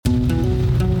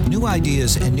New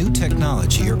ideas and new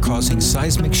technology are causing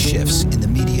seismic shifts in the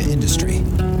media industry.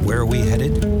 Where are we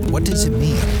headed? What does it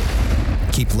mean?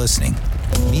 Keep listening.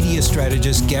 Media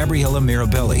strategist Gabriella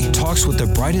Mirabelli talks with the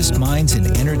brightest minds in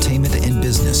entertainment and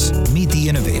business. Meet the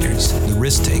innovators, the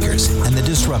risk takers, and the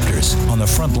disruptors on the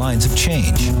front lines of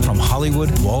change from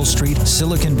Hollywood, Wall Street,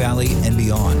 Silicon Valley, and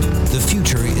beyond. The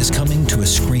future is coming to a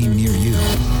screen near you.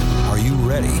 Are you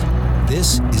ready?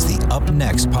 This is the Up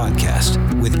Next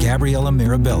podcast with Gabriella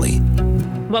Mirabelli.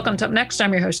 Welcome to Up Next.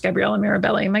 I'm your host, Gabriella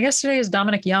Mirabelli. My guest today is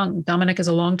Dominic Young. Dominic is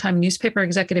a longtime newspaper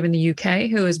executive in the UK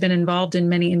who has been involved in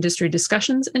many industry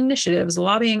discussions, initiatives,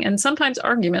 lobbying, and sometimes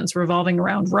arguments revolving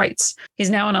around rights. He's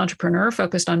now an entrepreneur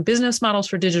focused on business models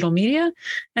for digital media,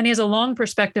 and he has a long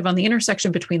perspective on the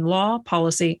intersection between law,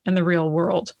 policy, and the real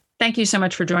world. Thank you so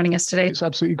much for joining us today. It's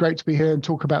absolutely great to be here and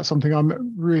talk about something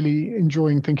I'm really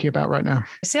enjoying thinking about right now.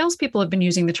 Salespeople have been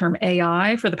using the term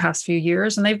AI for the past few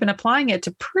years, and they've been applying it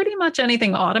to pretty much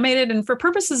anything automated. And for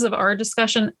purposes of our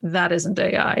discussion, that isn't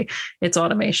AI, it's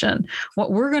automation.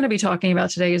 What we're going to be talking about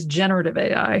today is generative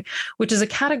AI, which is a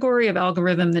category of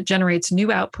algorithm that generates new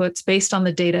outputs based on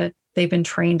the data they've been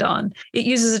trained on. It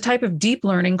uses a type of deep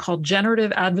learning called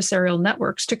generative adversarial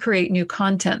networks to create new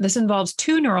content. This involves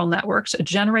two neural networks, a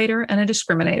generator and a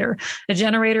discriminator. The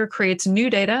generator creates new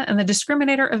data and the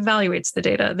discriminator evaluates the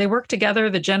data. They work together,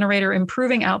 the generator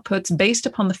improving outputs based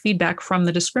upon the feedback from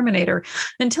the discriminator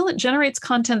until it generates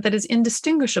content that is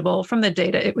indistinguishable from the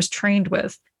data it was trained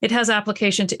with. It has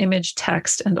application to image,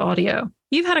 text, and audio.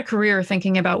 You've had a career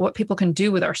thinking about what people can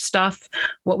do with our stuff,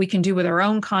 what we can do with our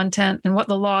own content, and what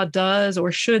the law does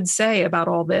or should say about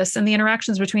all this, and the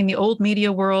interactions between the old media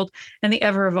world and the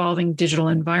ever-evolving digital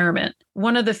environment.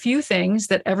 One of the few things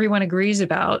that everyone agrees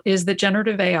about is that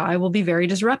generative AI will be very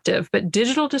disruptive, but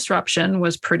digital disruption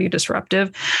was pretty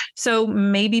disruptive. So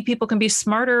maybe people can be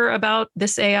smarter about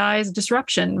this AI's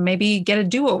disruption, maybe get a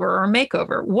do-over or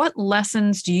makeover. What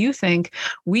lessons do you think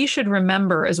we should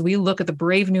remember as we look at the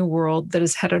brave new world that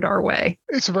is headed our way?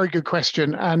 It's a very good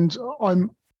question. And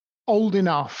I'm old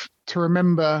enough to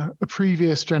remember a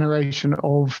previous generation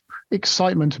of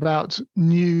excitement about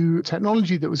new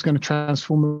technology that was going to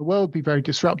transform the world, be very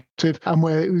disruptive, and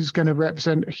where it was going to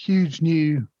represent huge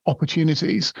new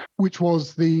opportunities, which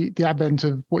was the advent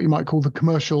of what you might call the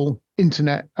commercial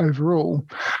internet overall,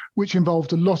 which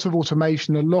involved a lot of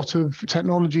automation, a lot of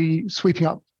technology sweeping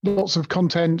up lots of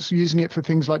content, using it for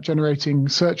things like generating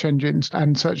search engines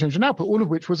and search engine output, all of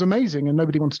which was amazing, and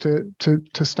nobody wanted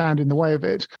to stand in the way of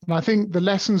it. And I think the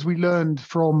lessons we learned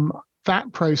from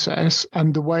that process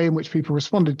and the way in which people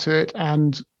responded to it,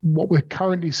 and what we're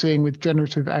currently seeing with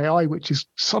generative AI, which is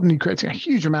suddenly creating a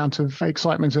huge amount of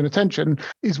excitement and attention,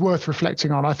 is worth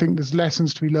reflecting on. I think there's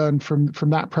lessons to be learned from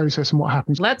that process and what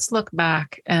happens. Let's look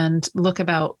back and look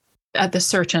at the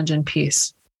search engine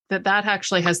piece. That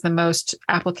actually has the most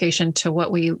application to what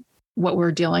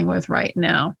we're dealing with right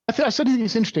now. I certainly think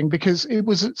it's interesting because it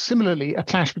was similarly a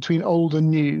clash between old and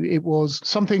new. It was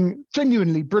something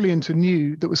genuinely brilliant and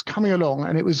new that was coming along,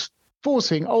 and it was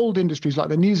forcing old industries like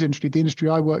the news industry, the industry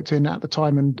I worked in at the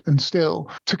time and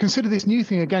still, to consider this new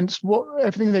thing against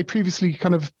everything they previously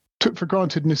kind of took for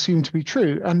granted and assumed to be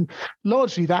true. And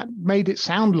largely that made it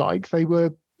sound like they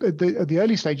were at the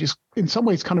early stages, in some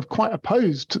ways, kind of quite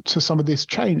opposed to some of this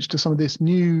change, to some of this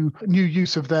new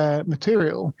use of their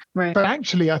material. Right. But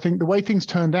actually, I think the way things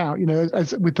turned out,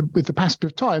 as with the passage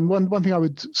of time, one thing I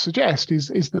would suggest is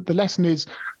that the lesson is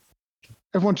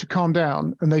everyone should calm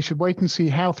down and they should wait and see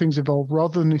how things evolve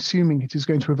rather than assuming it is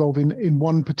going to evolve in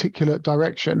one particular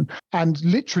direction and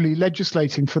literally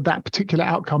legislating for that particular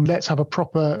outcome. Let's have a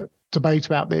proper debate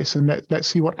about this and let's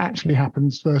see what actually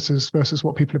happens versus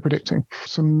what people are predicting.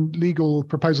 Some legal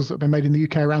proposals that have been made in the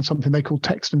UK around something they call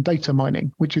text and data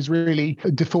mining, which is really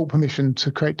a default permission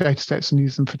to create data sets and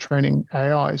use them for training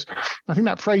AIs. I think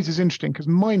that phrase is interesting because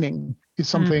mining is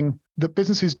something that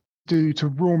businesses do to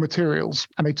raw materials,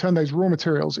 and they turn those raw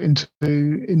materials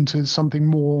into something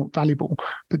more valuable.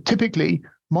 But typically,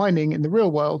 mining in the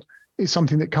real world is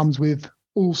something that comes with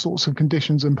all sorts of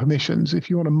conditions and permissions. If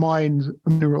you want to mine a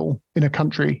mineral in a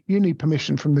country, you need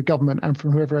permission from the government and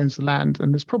from whoever owns the land.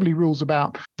 And there's probably rules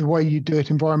about the way you do it,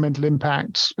 environmental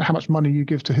impacts, how much money you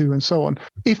give to who, and so on.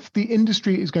 If the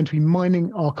industry is going to be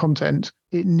mining our content,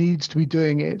 it needs to be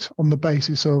doing it on the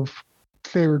basis of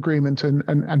fair agreement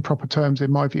and proper terms,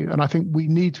 in my view. And I think we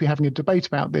need to be having a debate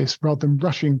about this rather than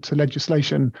rushing to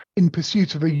legislation in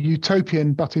pursuit of a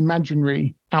utopian but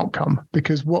imaginary outcome,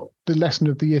 because what the lesson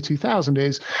of the year 2000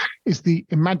 is the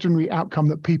imaginary outcome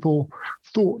that people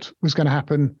thought was going to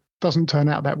happen doesn't turn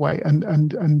out that way. And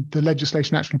the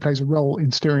legislation actually plays a role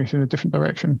in steering it in a different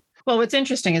direction. Well, what's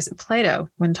interesting is Plato,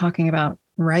 when talking about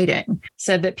writing,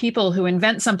 said that people who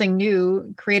invent something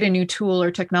new, create a new tool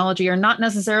or technology, are not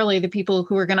necessarily the people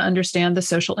who are going to understand the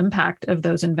social impact of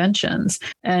those inventions.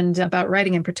 And about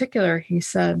writing in particular, he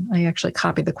said, I actually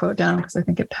copied the quote down because I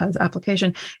think it has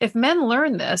application. If men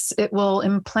learn this, it will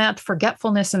implant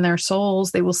forgetfulness in their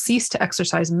souls. They will cease to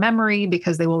exercise memory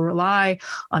because they will rely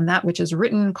on that which is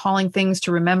written, calling things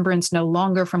to remembrance no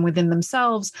longer from within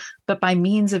themselves, but by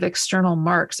means of external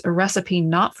marks, a recipe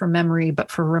not for memory, but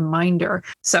for reminder.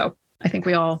 So I think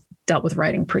we all dealt with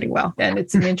writing pretty well. And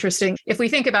it's an interesting, if we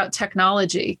think about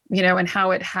technology, and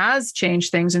how it has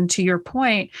changed things, and to your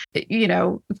point,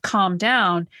 calm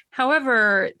down.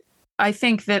 However, I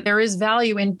think that there is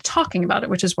value in talking about it,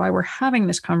 which is why we're having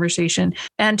this conversation.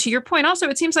 And to your point, also,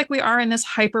 it seems like we are in this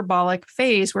hyperbolic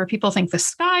phase where people think the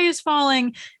sky is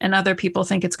falling and other people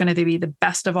think it's going to be the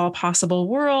best of all possible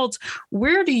worlds.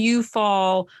 Where do you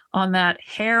fall on that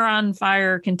hair on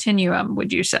fire continuum,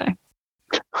 would you say?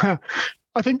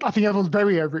 I think everyone's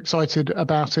very overexcited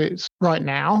about it right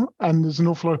now, and there's an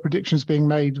awful lot of predictions being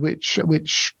made, which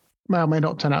may or may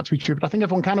not turn out to be true. But I think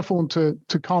everyone can afford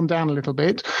to calm down a little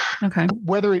bit. Okay.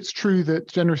 Whether it's true that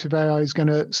generative AI is going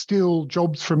to steal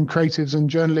jobs from creatives and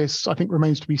journalists, I think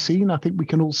remains to be seen. I think we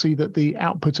can all see that the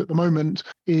output at the moment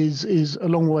is a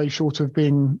long way short of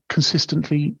being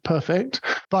consistently perfect.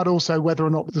 But also whether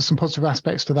or not there's some positive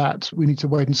aspects to that, we need to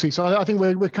wait and see. So I think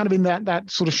we're kind of in that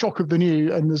sort of shock of the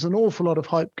new, and there's an awful lot of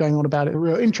hype going on about it. The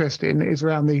real interest in is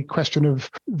around the question of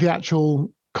the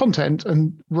actual content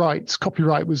and rights.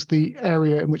 Copyright was the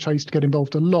area in which I used to get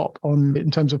involved a lot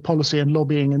in terms of policy and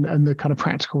lobbying and the kind of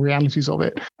practical realities of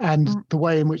it. And the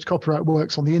way in which copyright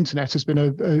works on the internet has been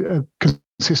a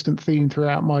consistent theme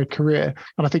throughout my career.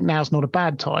 And I think now's not a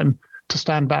bad time to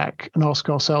stand back and ask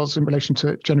ourselves in relation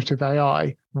to generative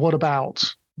AI, what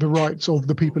about the rights of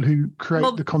the people who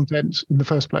create the content in the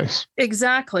first place?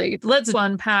 Exactly. Let's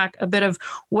unpack a bit of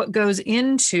what goes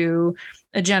into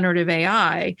a generative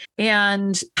AI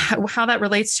and how that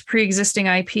relates to pre-existing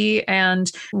IP and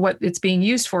what it's being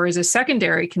used for is a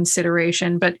secondary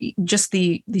consideration. But just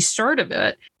the start of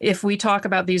it, if we talk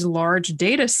about these large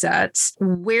data sets,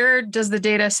 where does the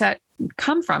data set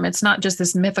come from? It's not just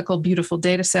this mythical, beautiful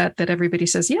data set that everybody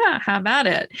says, yeah, have at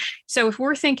it. So if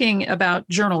we're thinking about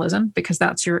journalism, because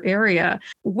that's your area,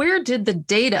 where did the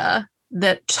data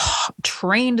that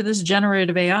trained this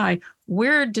generative AI,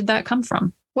 where did that come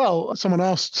from? Well, someone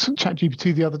asked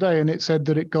ChatGPT the other day, and it said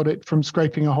that it got it from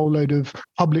scraping a whole load of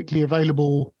publicly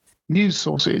available news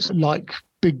sources, like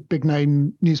big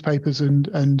name newspapers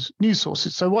and news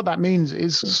sources. So what that means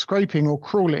is scraping or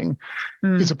crawling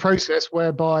is a process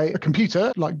whereby a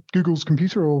computer, like Google's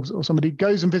computer or somebody,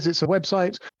 goes and visits a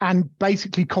website and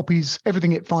basically copies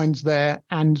everything it finds there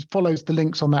and follows the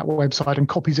links on that website and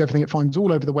copies everything it finds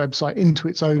all over the website into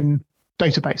its own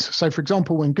database. So for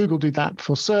example, when Google do that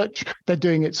for search, they're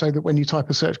doing it so that when you type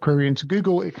a search query into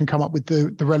Google, it can come up with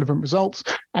the relevant results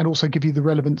and also give you the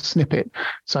relevant snippet.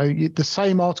 So the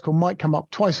same article might come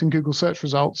up twice in Google search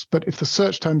results, but if the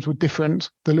search terms were different,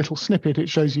 the little snippet it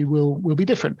shows you will be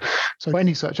different. So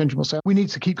any search engine will say, we need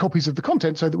to keep copies of the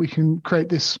content so that we can create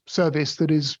this service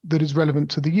that is relevant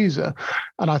to the user.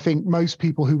 And I think most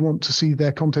people who want to see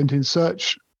their content in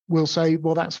search will say,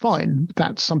 well, that's fine.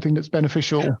 That's something that's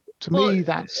beneficial to me.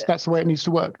 That's the way it needs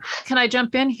to work. Can I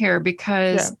jump in here?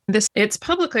 Because it's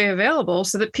publicly available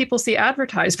so that people see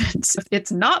advertisements. If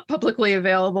it's not publicly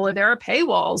available, there are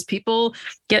paywalls. People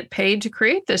get paid to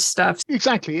create this stuff.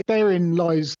 Exactly. Therein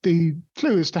lies the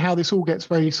clue as to how this all gets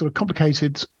very sort of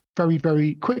complicated very,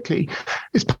 very quickly.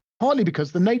 It's partly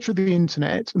because the nature of the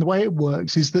internet and the way it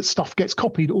works is that stuff gets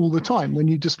copied all the time. When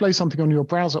you display something on your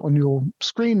browser, on your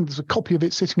screen, there's a copy of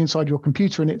it sitting inside your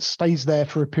computer and it stays there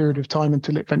for a period of time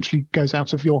until it eventually goes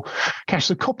out of your cache.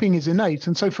 So copying is innate.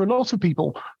 And so for a lot of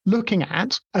people, looking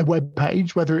at a web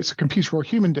page, whether it's a computer or a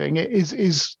human doing it, is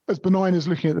as benign as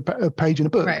looking at a page in a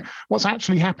book. Right. What's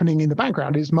actually happening in the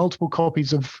background is multiple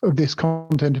copies of this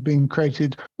content are being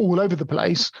created all over the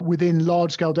place within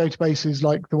large-scale databases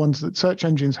like the ones that search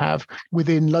engines have,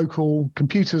 within local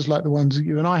computers like the ones that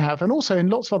you and I have, and also in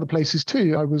lots of other places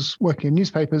too. I was working in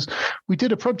newspapers. We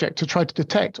did a project to try to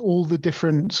detect all the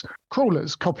different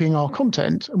crawlers copying our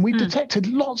content, and we detected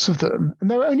lots of them. And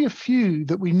there were only a few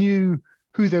that we knew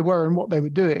who they were and what they were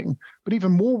doing. But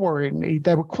even more worryingly,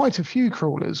 there were quite a few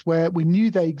crawlers where we knew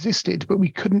they existed, but we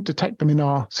couldn't detect them in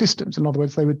our systems. In other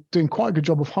words, they were doing quite a good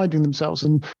job of hiding themselves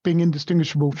and being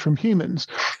indistinguishable from humans.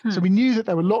 So we knew that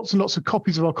there were lots and lots of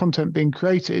copies of our content being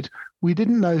created. We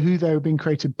didn't know who they were being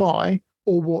created by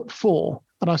or what for.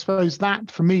 And I suppose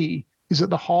that, for me, is at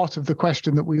the heart of the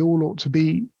question that we all ought to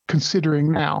be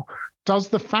considering now. Does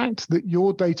the fact that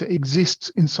your data exists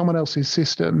in someone else's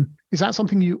system, is that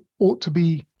something you ought to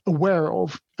be aware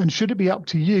of? And should it be up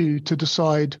to you to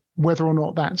decide whether or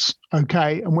not that's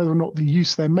okay and whether or not the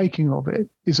use they're making of it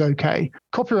is okay?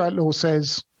 Copyright law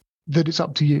says that it's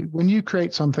up to you. When you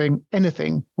create something,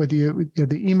 anything, whether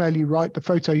the email you write, the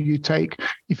photo you take,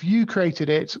 if you created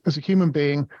it as a human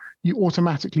being, you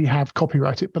automatically have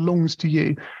copyright. It belongs to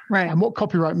you. Right. And what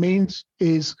copyright means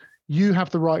is you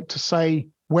have the right to say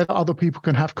whether other people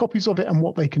can have copies of it and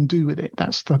what they can do with it.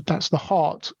 That's the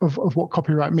heart of what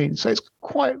copyright means. So it's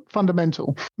quite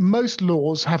fundamental. Most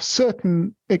laws have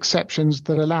certain exceptions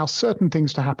that allow certain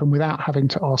things to happen without having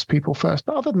to ask people first.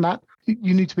 But other than that,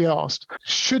 you need to be asked.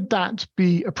 Should that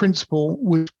be a principle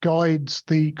which guides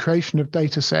the creation of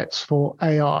data sets for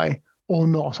AI or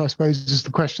not, I suppose, is the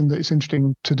question that is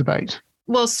interesting to debate.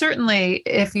 Well, certainly,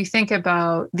 if you think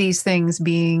about these things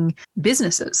being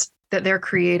businesses, that they're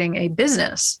creating a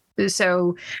business.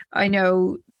 So I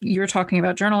know you're talking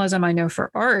about journalism. I know for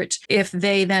art, if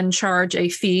they then charge a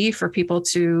fee for people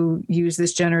to use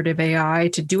this generative AI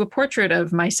to do a portrait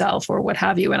of myself or what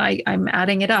have you, and I'm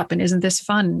adding it up, and isn't this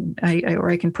fun? Or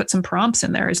I can put some prompts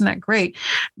in there. Isn't that great?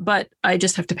 But I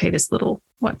just have to pay this little,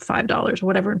 $5 or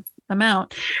whatever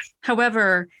amount.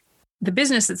 However, the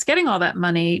business that's getting all that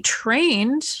money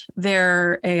trained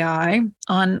their AI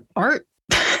on art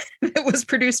that was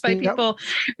produced by people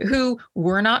who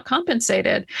were not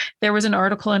compensated. There was an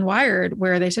article in Wired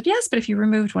where they said, yes, but if you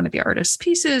removed one of the artist's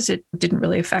pieces, it didn't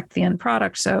really affect the end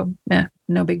product. So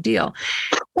no big deal.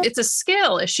 It's a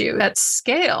scale issue. At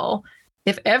scale,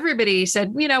 if everybody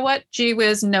said, you know what, gee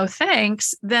whiz, no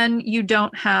thanks, then you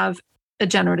don't have a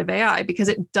generative AI because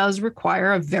it does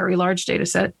require a very large data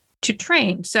set to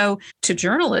train. So to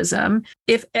journalism,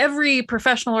 if every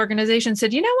professional organization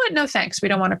said, you know what, no thanks, we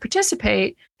don't want to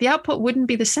participate, the output wouldn't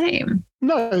be the same.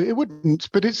 No, it wouldn't.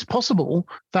 But it's possible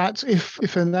that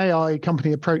if an AI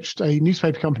company approached a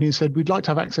newspaper company and said, we'd like to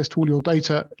have access to all your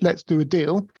data, let's do a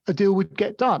deal would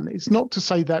get done. It's not to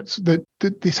say that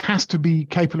this has to be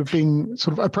capable of being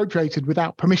sort of appropriated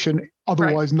without permission.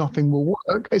 Otherwise, nothing will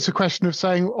work. It's a question of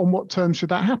saying on what terms should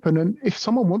that happen. And if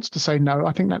someone wants to say no,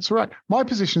 I think that's all right. My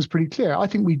position is pretty clear. I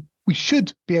think we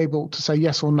should be able to say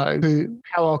yes or no to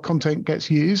how our content gets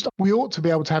used. We ought to be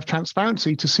able to have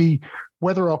transparency to see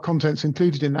whether our content's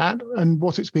included in that and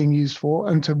what it's being used for,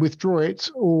 and to withdraw it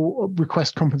or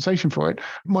request compensation for it.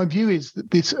 My view is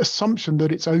that this assumption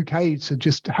that it's okay to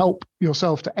just help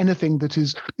yourself to anything that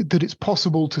it's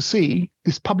possible to see,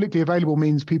 this publicly available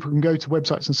means people can go to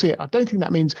websites and see it. I don't think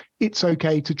that means it's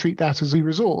okay to treat that as a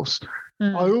resource.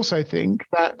 I also think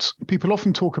that people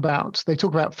often talk about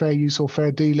fair use or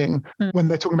fair dealing when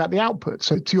they're talking about the output.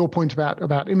 So to your point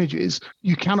about images,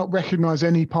 you cannot recognize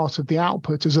any part of the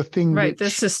output as a thing that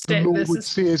the law would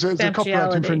see as a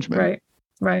copyright infringement.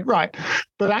 Right.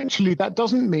 But actually, that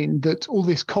doesn't mean that all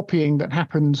this copying that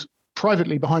happened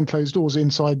privately behind closed doors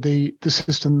inside the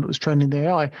system that was training the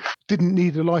AI didn't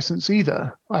need a license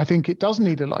either. I think it does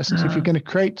need a license. If you're going to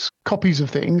create copies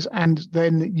of things and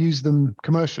then use them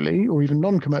commercially or even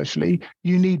non-commercially,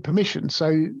 you need permission.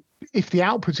 So if the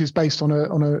output is based on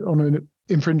an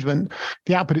infringement,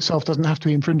 the output itself doesn't have to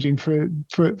be infringing for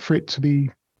it to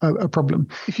be a problem.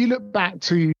 If you look back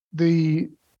to the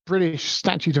British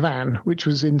Statute of Anne, which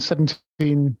was in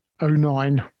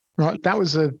 1709, right, that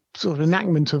was a sort of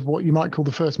enactment of what you might call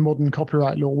the first modern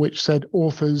copyright law, which said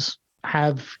authors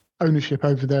have ownership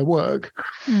over their work.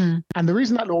 And the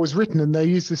reason that law was written, and they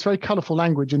used this very colourful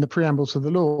language in the preamble to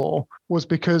the law, was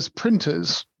because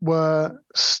printers were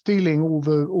stealing all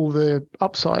the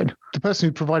upside. The person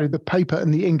who provided the paper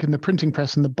and the ink and the printing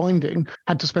press and the binding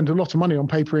had to spend a lot of money on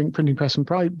paper, ink, printing press and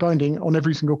binding on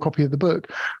every single copy of the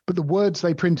book. But the words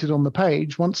they printed on the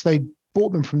page, once they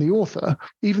bought them from the author,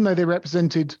 even though they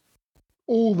represented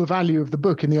all the value of the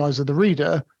book in the eyes of the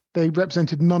reader, they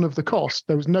represented none of the cost.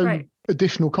 There was no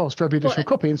additional cost for every additional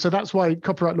copy. And so that's why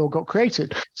copyright law got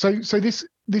created. So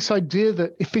this idea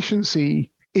that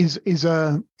efficiency is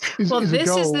a goal.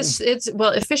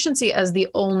 Efficiency as the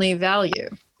only value.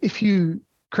 If you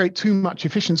create too much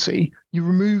efficiency, you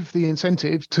remove the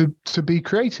incentive to be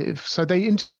creative. So they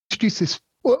introduce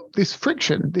this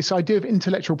friction, this idea of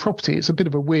intellectual property. It's a bit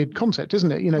of a weird concept,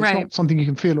 isn't it? It's not something you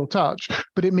can feel or touch,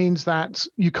 but it means that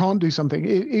you can't do something.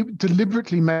 It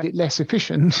deliberately made it less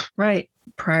efficient. Right.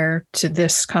 Prior to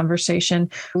this conversation,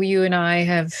 you and I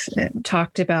have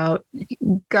talked about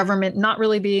government not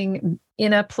really being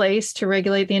in a place to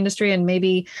regulate the industry, and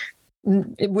maybe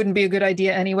it wouldn't be a good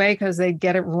idea anyway because they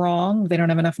get it wrong. They don't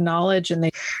have enough knowledge, and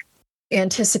they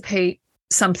anticipate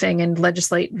something and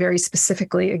legislate very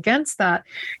specifically against that.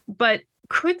 But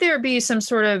could there be some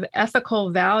sort of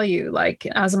ethical value, like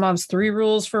Asimov's 3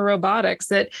 rules for robotics,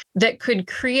 that could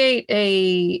create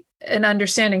an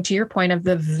understanding, to your point, of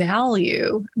the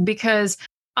value? Because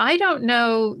I don't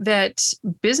know that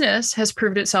business has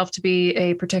proved itself to be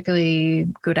a particularly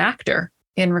good actor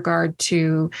in regard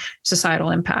to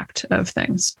societal impact of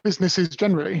things. Businesses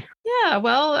generally. Yeah,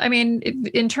 well, I mean,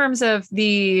 in terms of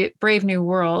the brave new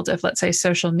world of, let's say,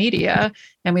 social media,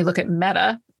 and we look at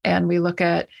Meta, and we look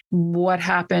at what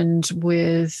happened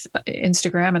with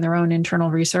Instagram and their own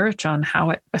internal research on how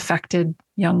it affected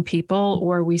young people,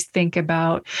 or we think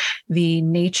about the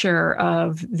nature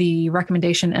of the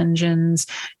recommendation engines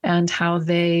and how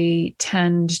they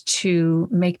tend to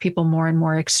make people more and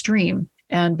more extreme.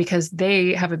 And because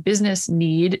they have a business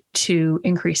need to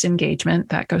increase engagement,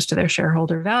 that goes to their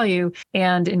shareholder value,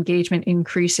 and engagement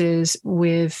increases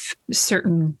with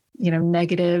certain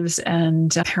negatives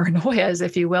and paranoias,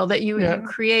 if you will, that you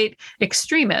create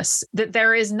extremists, that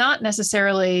there is not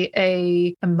necessarily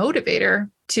a motivator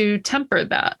to temper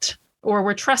that. Or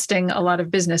we're trusting a lot of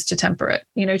business to temper it.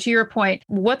 To your point,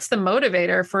 what's the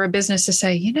motivator for a business to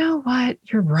say, you know what,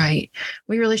 you're right.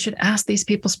 We really should ask these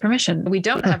people's permission. We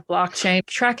don't have blockchain.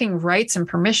 Tracking rights and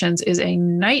permissions is a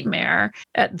nightmare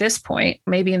at this point.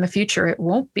 Maybe in the future it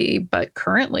won't be, but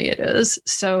currently it is.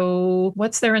 So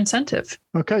what's their incentive?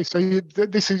 Okay, so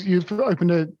you've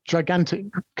opened a gigantic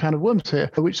can of worms here,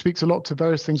 which speaks a lot to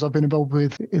various things I've been involved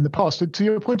with in the past. And to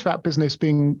your point about business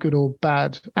being good or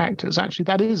bad actors, actually,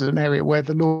 that is an area where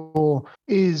the law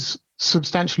is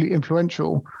substantially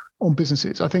influential on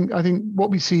businesses. I think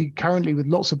what we see currently with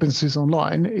lots of businesses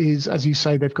online is, as you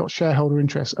say, they've got shareholder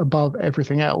interests above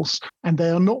everything else, and they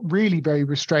are not really very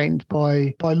restrained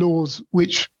by laws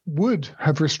which would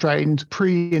have restrained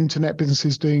pre-internet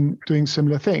businesses doing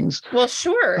similar things. Well,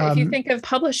 sure. If you think of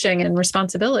publishing and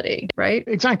responsibility, right?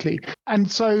 Exactly. And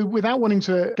so without wanting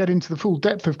to get into the full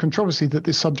depth of controversy that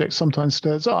this subject sometimes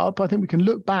stirs up, I think we can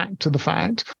look back to the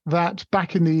fact that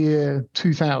back in the year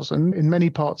 2000, in many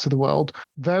parts of the world,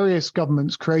 various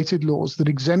governments created laws that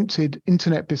exempted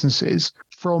internet businesses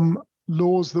from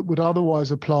laws that would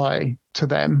otherwise apply to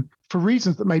them for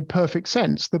reasons that made perfect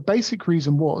sense. The basic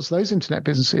reason was those internet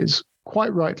businesses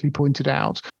quite rightly pointed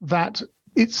out that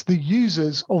it's the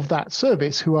users of that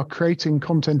service who are creating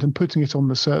content and putting it on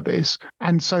the service.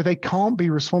 And so they can't be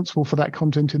responsible for that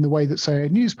content in the way that, say, a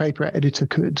newspaper editor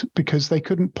could, because they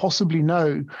couldn't possibly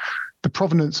know the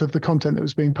provenance of the content that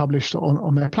was being published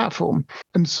on their platform.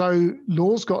 And so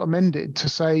laws got amended to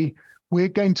say, we're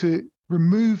going to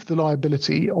remove the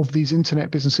liability of these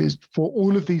internet businesses for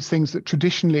all of these things that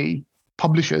traditionally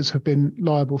publishers have been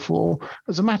liable for,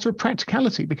 as a matter of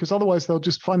practicality, because otherwise they'll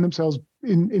just find themselves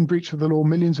in breach of the law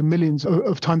millions and millions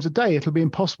of times a day. It'll be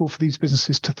impossible for these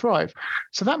businesses to thrive.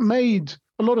 So that made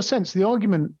a lot of sense. The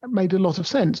argument made a lot of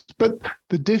sense. But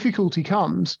the difficulty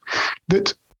comes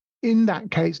that in that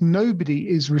case, nobody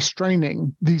is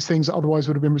restraining these things that otherwise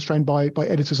would have been restrained by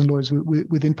editors and lawyers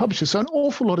within publishers. So an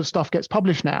awful lot of stuff gets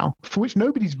published now for which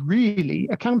nobody's really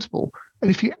accountable. And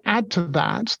if you add to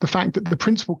that the fact that the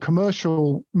principal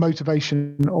commercial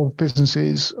motivation of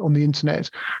businesses on the internet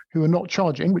who are not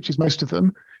charging, which is most of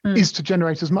them, is to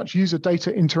generate as much user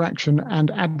data interaction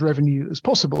and ad revenue as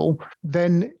possible,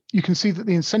 then you can see that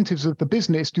the incentives of the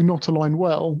business do not align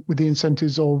well with the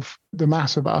incentives of the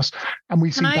mass of us, and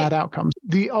we see bad outcomes.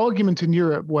 The argument in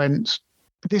Europe went,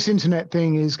 this internet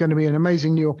thing is going to be an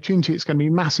amazing new opportunity. It's going to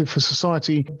be massive for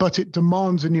society, but it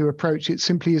demands a new approach. It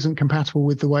simply isn't compatible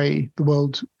with the way the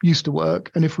world used to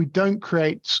work. And if we don't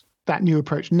create that new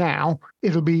approach now,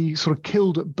 it'll be sort of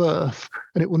killed at birth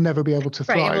and it will never be able to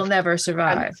thrive. Right, it will never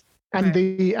survive. And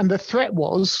the threat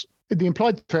was, the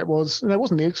implied threat was, and it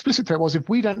wasn't, the explicit threat was, if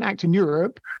we don't act in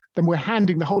Europe, then we're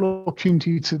handing the whole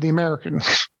opportunity to the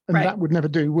Americans. And that would never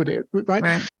do, would it?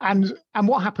 Right? And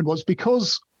what happened was,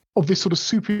 because of this sort of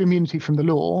super immunity from the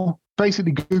law,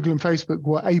 basically Google and Facebook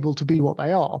were able to be what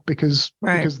they are because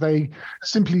they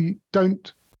simply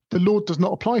don't, the law does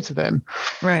not apply to them.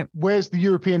 Right. Where's the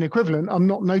European equivalent? I'm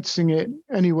not noticing it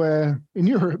anywhere in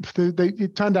Europe.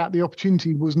 It turned out the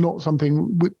opportunity was not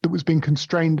something that was being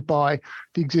constrained by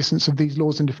the existence of these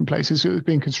laws in different places. It was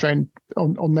being constrained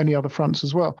on many other fronts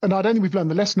as well. And I don't think we've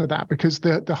learned the lesson of that, because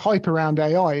the hype around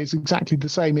AI is exactly the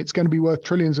same. It's going to be worth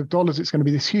trillions of dollars. It's going to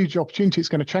be this huge opportunity. It's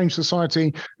going to change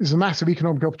society. It's a massive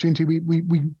economic opportunity.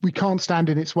 We can't stand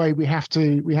in its way. We have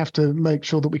to make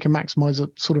sure that we can maximize a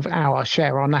sort of our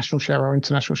share, our national share, our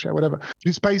international share, whatever.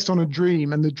 It's based on a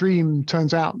dream, and the dream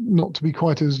turns out not to be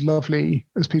quite as lovely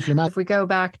as people imagine. If we go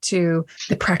back to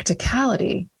the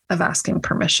practicality of asking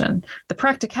permission. The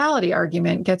practicality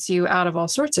argument gets you out of all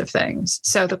sorts of things.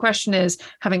 So the question is,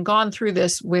 having gone through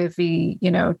this with the,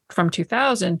 from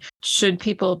 2000, should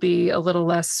people be a little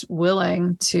less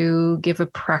willing to give a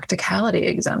practicality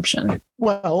exemption?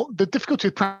 Well, the difficulty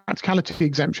of practicality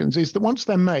exemptions is that once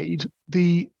they're made,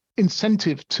 the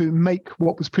incentive to make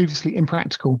what was previously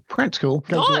impractical practical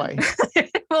goes away.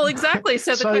 Well, exactly.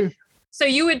 So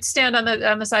you would stand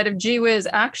on the side of, gee whiz,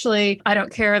 actually, I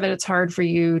don't care that it's hard for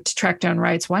you to track down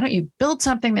rights. Why don't you build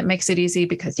something that makes it easy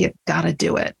because you got to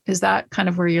do it? Is that kind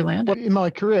of where you landed? Well, in my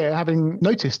career, having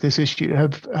noticed this issue,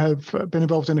 have been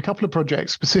involved in a couple of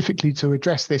projects specifically to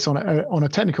address this on a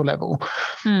technical level,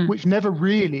 which never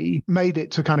really made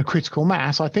it to kind of critical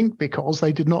mass, I think because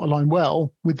they did not align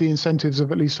well with the incentives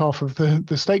of at least half of the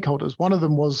stakeholders. One of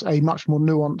them was a much more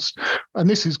nuanced, and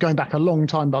this is going back a long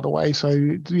time, by the way,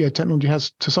 so technology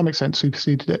has to some extent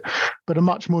superseded it, but a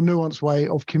much more nuanced way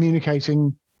of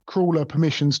communicating crawler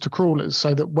permissions to crawlers,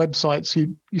 so that websites,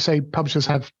 you say publishers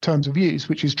have terms of use,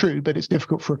 which is true, but it's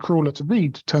difficult for a crawler to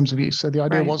read terms of use. So the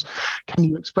idea was, can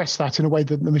you express that in a way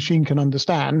that the machine can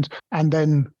understand and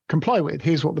then comply with?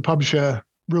 Here's what the publisher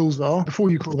rules are. Before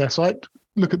you crawl their site,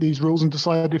 look at these rules and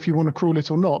decide if you want to crawl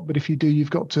it or not. But if you do, you've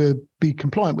got to be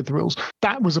compliant with the rules.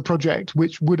 That was a project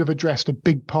which would have addressed a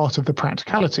big part of the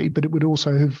practicality, but it would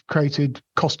also have created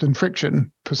cost and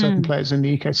friction for certain players in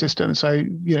the ecosystem. So,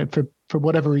 for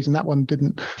whatever reason, that one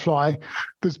didn't fly.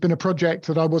 There's been a project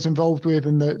that I was involved with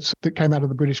and that came out of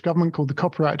the British government called the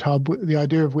Copyright Hub, the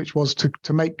idea of which was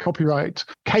to make copyright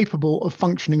capable of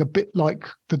functioning a bit like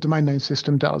the domain name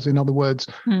system does. In other words,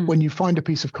 when you find a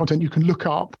piece of content, you can look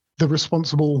up the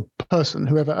responsible person,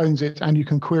 whoever owns it, and you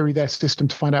can query their system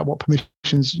to find out what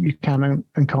permissions you can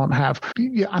and can't have.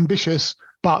 Ambitious,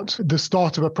 but the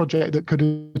start of a project that could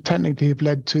have technically have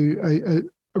led to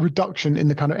a reduction in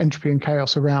the kind of entropy and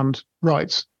chaos around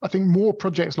rights. I think more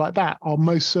projects like that are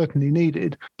most certainly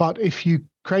needed. But if you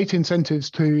create incentives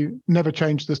to never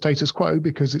change the status quo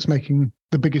because it's making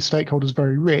the biggest stakeholders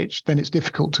very rich, then it's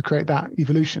difficult to create that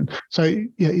evolution. So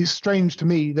it's strange to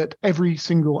me that every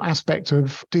single aspect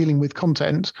of dealing with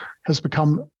content has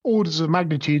become orders of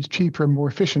magnitude cheaper and more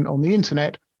efficient on the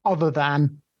internet, other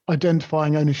than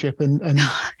identifying ownership and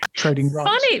trading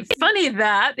rights. Funny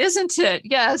that, isn't it?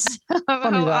 Yes.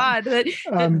 How odd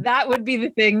that would be the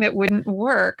thing that wouldn't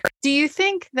work. Do you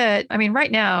think that,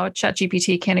 right now,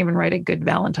 ChatGPT can't even write a good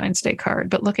Valentine's Day card,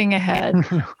 but looking ahead,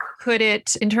 could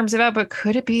it, in terms of output,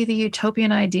 could it be the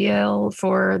utopian ideal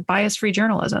for bias-free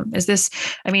journalism? Is this,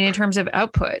 in terms of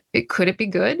output, could it be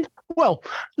good? Well,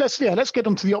 let's get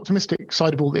onto the optimistic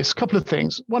side of all this. A couple of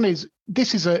things. One is,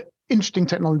 this is a interesting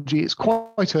technology. It's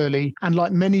quite early, and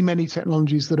like many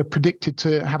technologies that are predicted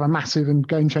to have a massive and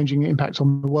game-changing impact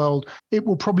on the world, it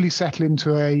will probably settle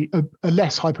into a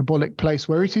less hyperbolic place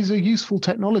where it is a useful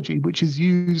technology which is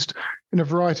used in a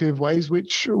variety of ways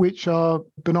which are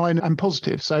benign and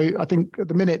positive. So I think at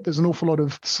the minute there's an awful lot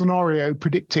of scenario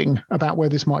predicting about where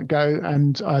this might go,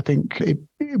 and I think it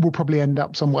will probably end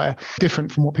up somewhere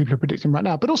different from what people are predicting right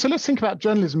now. But also, let's think about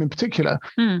journalism in particular.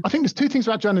 I think there's two things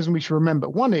about journalism we should remember.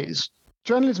 One is,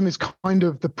 journalism is kind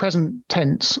of the present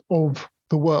tense of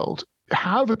the world.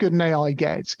 However good an AI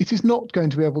gets, it is not going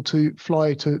to be able to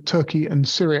fly to Turkey and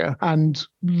Syria and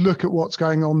look at what's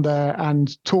going on there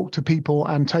and talk to people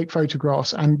and take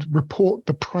photographs and report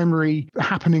the primary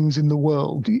happenings in the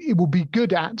world. It will be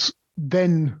good at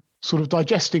then sort of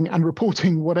digesting and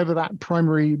reporting whatever that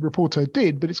primary reporter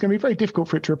did, but it's going to be very difficult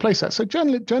for it to replace that. So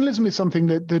journalism is something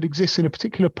that exists in a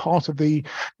particular part of the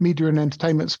media and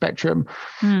entertainment spectrum,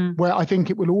 where I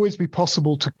think it will always be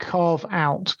possible to carve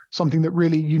out something that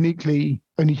really uniquely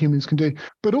only humans can do.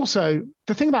 But also,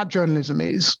 the thing about journalism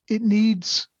is it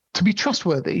needs to be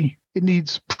trustworthy. It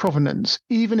needs provenance.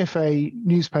 Even if a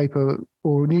newspaper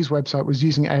or a news website was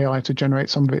using AI to generate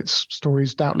some of its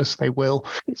stories, doubtless they will.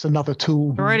 It's another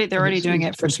tool. They're already doing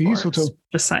it for sports. Useful tool.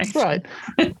 Just saying. Right.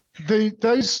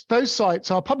 Those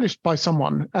sites are published by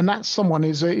someone, and that someone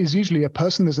is usually a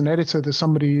person. There's an editor, there's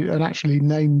somebody, an actually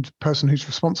named person who's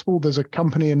responsible. There's a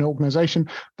company, an organization.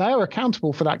 They are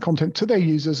accountable for that content to their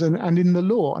users and in the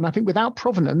law. And I think without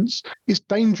provenance, it's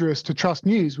dangerous to trust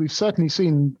news. We've certainly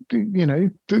seen,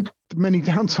 the many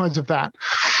downsides of that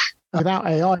without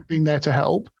AI being there to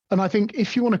help. And I think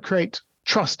if you want to create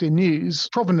trust in news,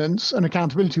 provenance and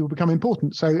accountability will become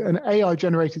important. So an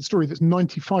AI-generated story that's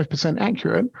 95%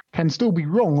 accurate can still be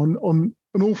wrong on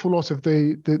an awful lot of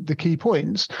the key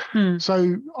points.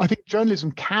 So I think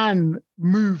journalism can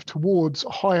move towards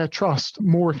higher trust,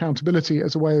 more accountability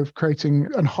as a way of creating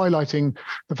and highlighting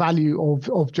the value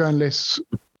of journalists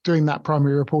doing that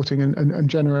primary reporting and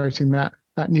generating that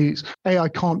that news. AI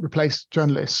can't replace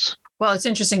journalists. Well, it's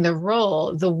interesting. The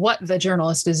role, what the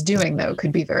journalist is doing, though,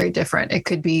 could be very different. It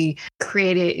could be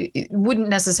creating, it wouldn't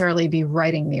necessarily be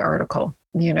writing the article,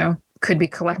 could be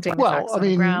collecting the facts on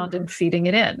the ground and feeding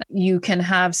it in. You can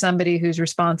have somebody who's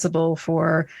responsible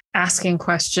for asking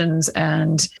questions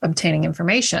and obtaining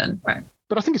information. Right.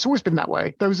 But I think it's always been that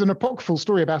way. There was an apocryphal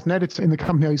story about an editor in the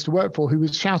company I used to work for who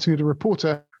was shouting at a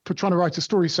reporter for trying to write a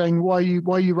story, saying, why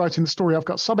are you writing the story? I've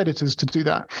got sub-editors to do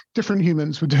that. Different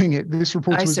humans were doing it. This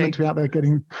reporter was meant to be out there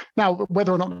getting... Now,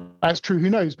 whether or not that's true,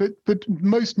 who knows? But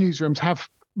most newsrooms have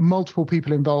multiple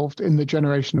people involved in the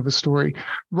generation of a story.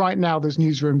 Right now, there's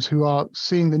newsrooms who are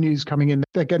seeing the news coming in.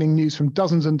 They're getting news from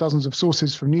dozens and dozens of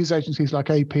sources, from news agencies like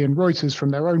AP and Reuters, from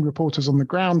their own reporters on the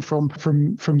ground, from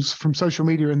social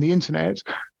media and the internet.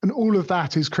 And all of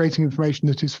that is creating information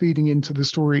that is feeding into the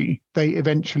story they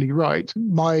eventually write.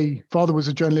 My father was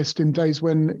a journalist in days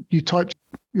when you typed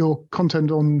your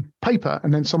content on paper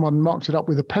and then someone marked it up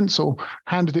with a pencil,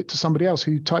 handed it to somebody else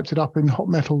who typed it up in hot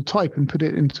metal type and put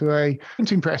it into a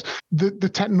printing press. The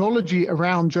technology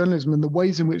around journalism and the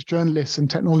ways in which journalists and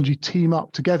technology team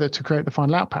up together to create the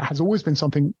final output has always been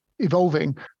something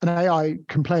evolving, and AI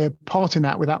can play a part in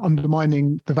that without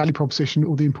undermining the value proposition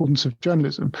or the importance of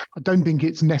journalism. I don't think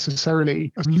it's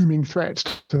necessarily a looming threat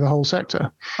to the whole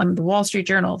sector. On the Wall Street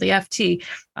Journal, the FT,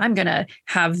 I'm going to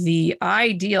have the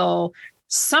ideal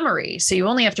summary. So you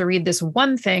only have to read this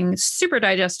one thing, super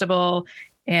digestible,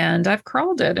 and I've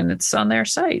crawled it and it's on their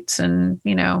sites. And,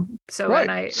 so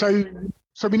right.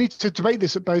 So we need to debate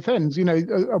this at both ends.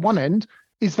 At one end,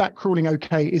 is that crawling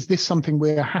okay? Is this something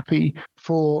we're happy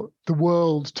for the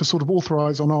world to sort of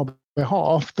authorize on our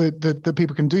behalf, that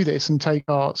people can do this and take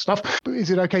our stuff? But is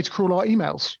it okay to crawl our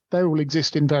emails? They all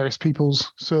exist in various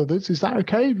people's servers. Is that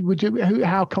okay?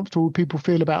 How comfortable would people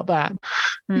feel about that?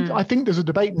 I think there's a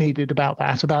debate needed about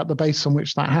that, about the basis on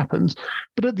which that happens.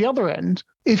 But at the other end,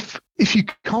 if you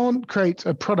can't create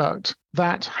a product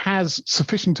that has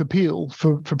sufficient appeal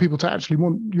for people to actually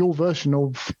want your version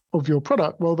of your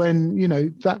product, well then,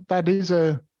 that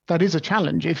is a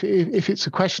challenge. If it's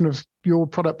a question of your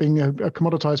product being a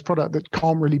commoditized product that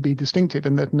can't really be distinctive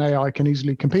and that an AI can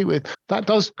easily compete with, that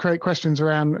does create questions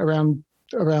around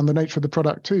the nature of the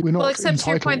product too. We're not except to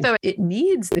your point, though, it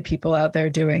needs the people out there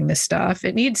doing this stuff.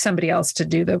 It needs somebody else to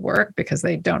do the work because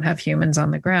they don't have humans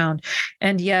on the ground.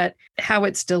 And yet how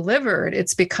it's delivered,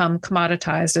 it's become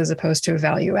commoditized as opposed to a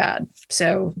value add.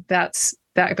 So that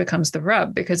becomes the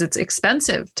rub, because it's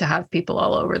expensive to have people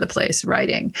all over the place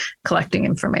writing, collecting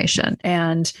information.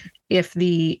 And if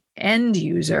the end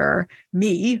user,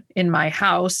 me in my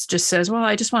house, just says, well,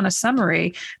 I just want a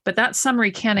summary, but that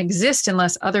summary can't exist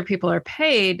unless other people are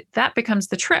paid, that becomes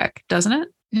the trick, doesn't it?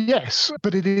 Yes,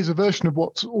 but it is a version of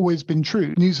what's always been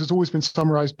true. News has always been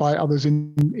summarized by others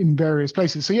in various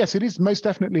places. So yes, it is most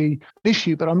definitely an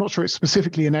issue, but I'm not sure it's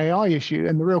specifically an AI issue.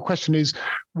 And the real question is,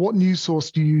 what news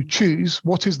source do you choose?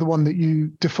 What is the one that you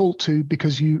default to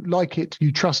because you like it,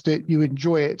 you trust it, you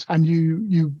enjoy it, and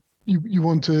you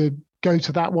want to go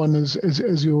to that one as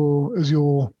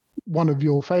your one of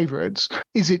your favorites?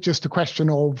 Is it just a question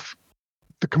of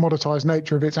the commoditized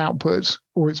nature of its output,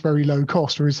 or its very low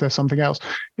cost, or is there something else?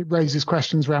 It raises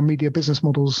questions around media business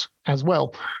models as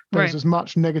well. There's as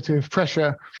much negative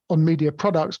pressure on media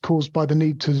products caused by the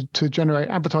need to generate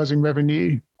advertising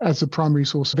revenue as the primary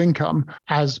source of income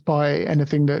as by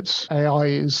anything that AI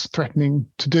is threatening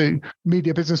to do.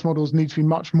 Media business models need to be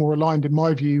much more aligned, in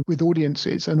my view, with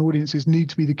audiences, and audiences need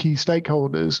to be the key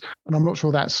stakeholders. And I'm not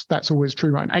sure that's always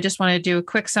true right now. I just want to do a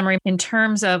quick summary. In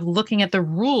terms of looking at the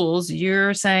rules,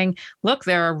 you're saying, look,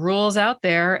 there are rules out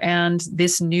there, and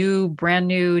this brand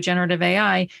new generative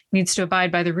AI needs to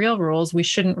abide by the real rules. We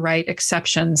shouldn't write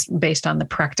exceptions based on the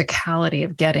practicality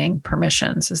of getting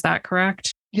permissions. Is that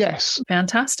correct? Yes.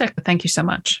 Fantastic. Thank you so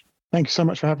much. Thank you so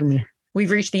much for having me.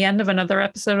 We've reached the end of another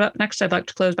episode of Up Next. I'd like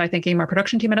to close by thanking our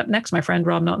production team at Up Next, my friend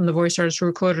Rob Naughton, the voice artist who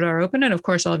recorded our open, and of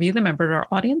course, all of you, the member of our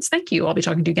audience. Thank you. I'll be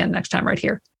talking to you again next time right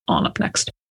here on Up Next.